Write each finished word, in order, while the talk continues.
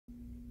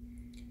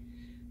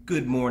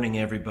Good morning,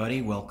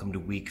 everybody. Welcome to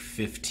week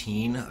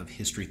 15 of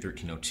History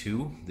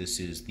 1302.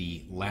 This is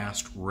the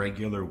last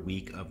regular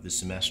week of the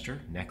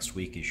semester. Next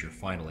week is your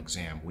final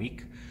exam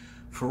week.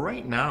 For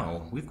right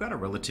now, we've got a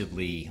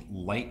relatively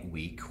light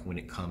week when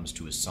it comes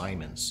to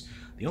assignments.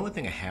 The only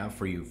thing I have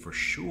for you for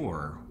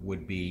sure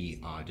would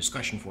be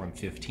discussion forum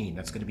 15.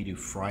 That's going to be due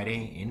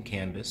Friday in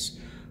Canvas,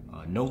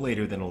 no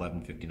later than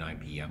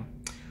 11:59 p.m.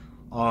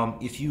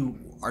 If you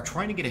are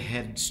trying to get a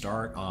head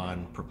start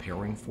on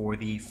preparing for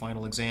the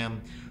final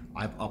exam,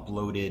 I've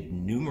uploaded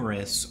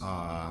numerous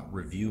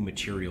review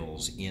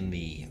materials in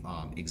the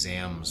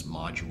exams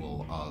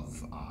module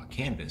of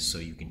Canvas, so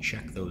you can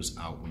check those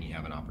out when you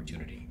have an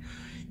opportunity.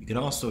 You can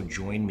also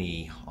join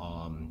me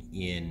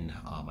in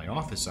my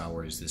office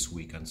hours this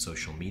week on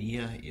social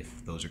media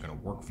if those are going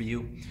to work for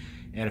you.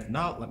 And if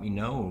not, let me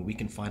know and we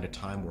can find a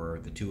time where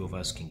the two of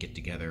us can get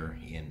together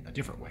in a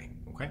different way,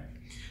 okay?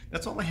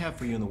 That's all I have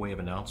for you in the way of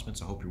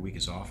announcements. I hope your week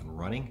is off and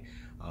running.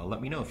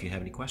 Let me know if you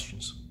have any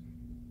questions.